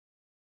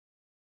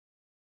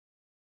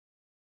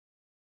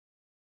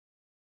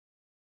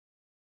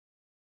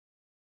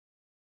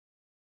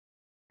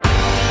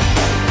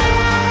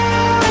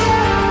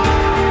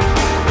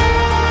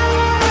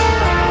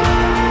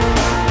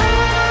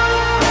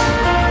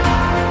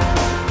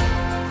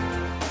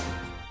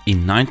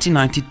In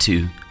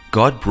 1992,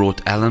 God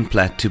brought Alan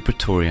Platt to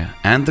Pretoria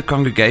and the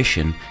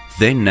congregation,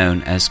 then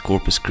known as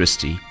Corpus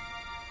Christi.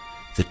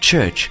 The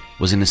church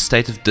was in a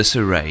state of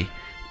disarray,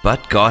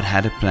 but God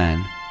had a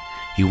plan.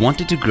 He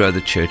wanted to grow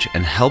the church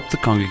and help the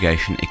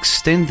congregation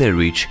extend their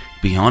reach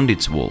beyond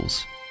its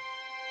walls.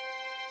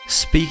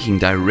 Speaking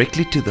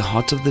directly to the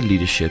hearts of the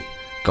leadership,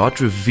 God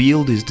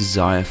revealed His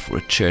desire for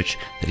a church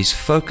that is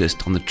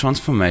focused on the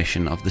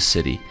transformation of the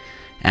city,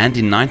 and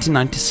in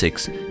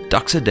 1996,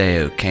 Doxa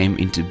Deo came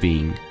into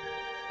being.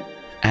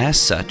 As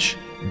such,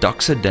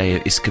 Doxa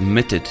Deo is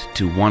committed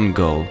to one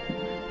goal: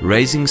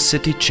 raising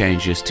city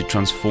changers to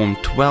transform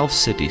 12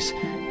 cities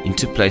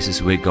into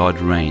places where God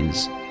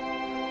reigns.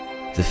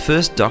 The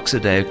first Doxa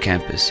Deo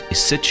campus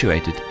is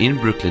situated in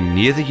Brooklyn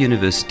near the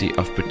University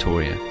of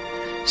Pretoria,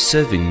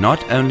 serving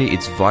not only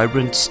its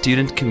vibrant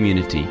student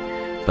community,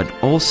 but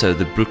also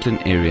the Brooklyn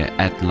area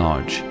at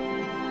large.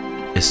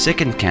 A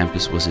second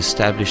campus was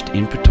established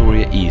in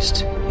Pretoria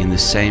East in the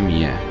same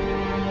year.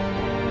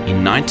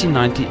 In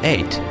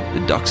 1998,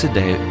 the Doxa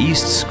Deo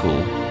East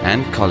School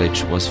and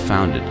College was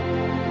founded.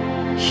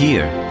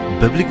 Here,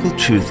 biblical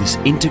truth is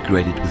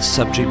integrated with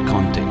subject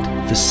content,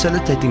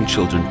 facilitating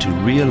children to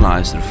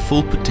realize their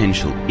full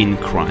potential in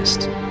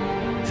Christ.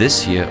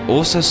 This year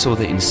also saw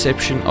the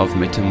inception of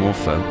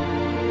Metamorpho,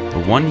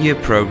 a one-year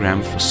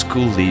program for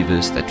school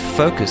leavers that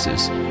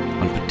focuses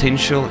on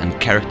potential and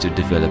character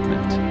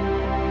development.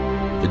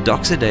 The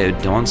Doxa Deo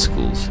dance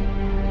schools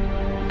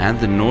and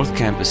the North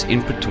Campus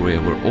in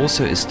Pretoria were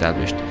also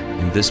established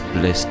in this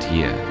blessed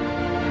year.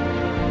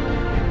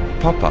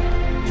 Pop-Up,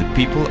 the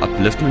People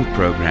Upliftment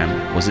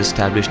Program, was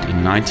established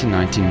in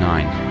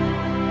 1999.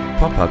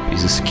 Pop-Up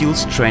is a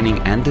skills training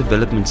and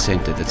development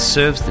center that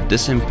serves the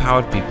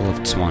disempowered people of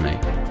Tshwane.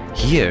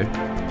 Here,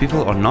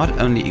 people are not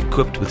only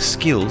equipped with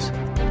skills,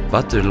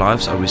 but their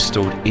lives are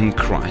restored in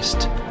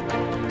Christ.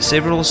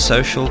 Several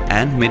social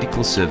and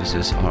medical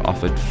services are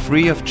offered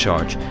free of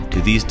charge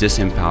to these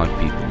disempowered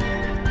people.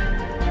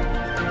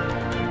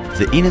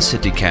 The Inner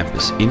City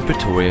campus in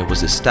Pretoria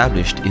was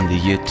established in the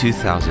year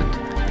 2000,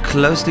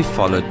 closely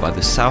followed by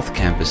the South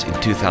campus in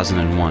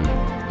 2001.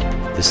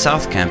 The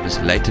South campus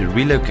later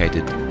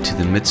relocated to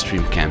the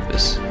Midstream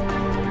campus.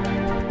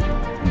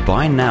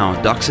 By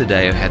now, Doxa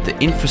Deo had the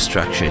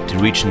infrastructure to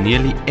reach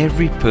nearly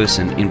every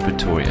person in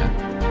Pretoria.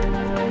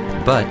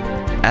 But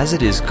as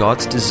it is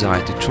God's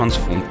desire to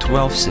transform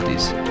 12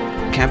 cities,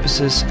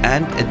 campuses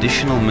and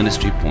additional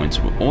ministry points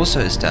were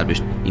also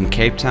established in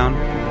Cape Town,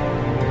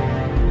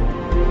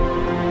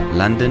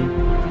 London,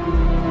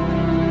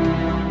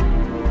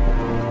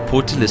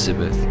 Port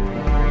Elizabeth,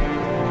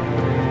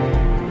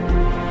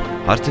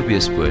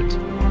 Hartbeespoort,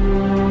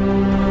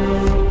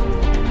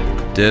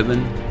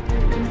 Durban,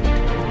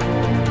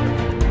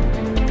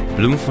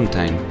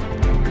 Bloemfontein,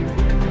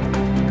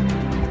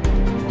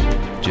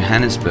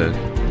 Johannesburg,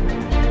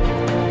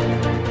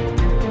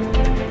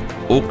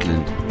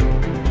 Auckland,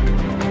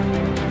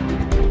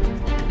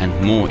 and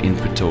more in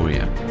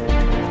Pretoria.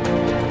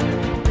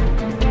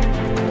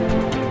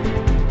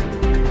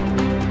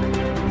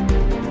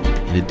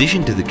 In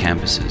addition to the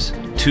campuses,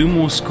 2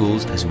 more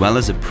schools as well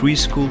as a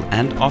preschool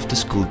and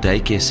after-school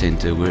daycare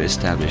center were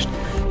established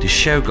to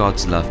show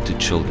God's love to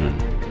children.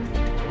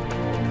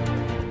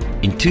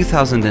 In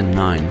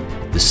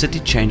 2009, the City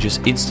Changers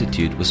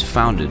Institute was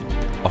founded,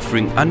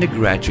 offering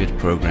undergraduate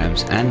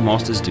programs and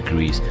master's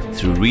degrees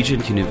through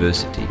Regent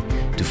University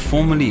to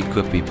formally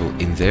equip people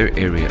in their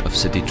area of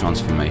city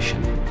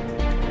transformation.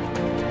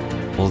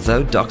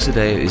 Although Doxa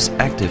Deo is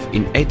active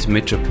in 8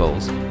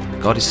 metropoles,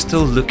 God is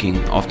still looking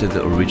after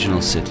the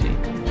original city.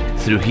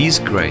 Through His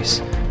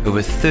grace,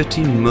 over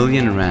 13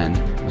 million rand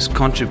was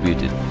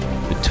contributed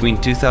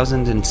between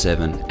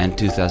 2007 and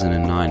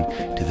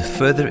 2009 to the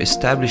further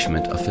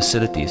establishment of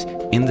facilities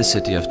in the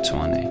city of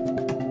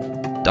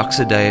Tshwane.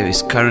 Doxa Deo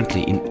is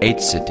currently in 8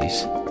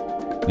 cities.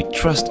 We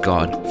trust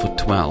God for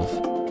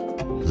 12.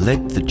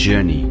 Let the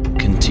journey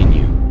continue.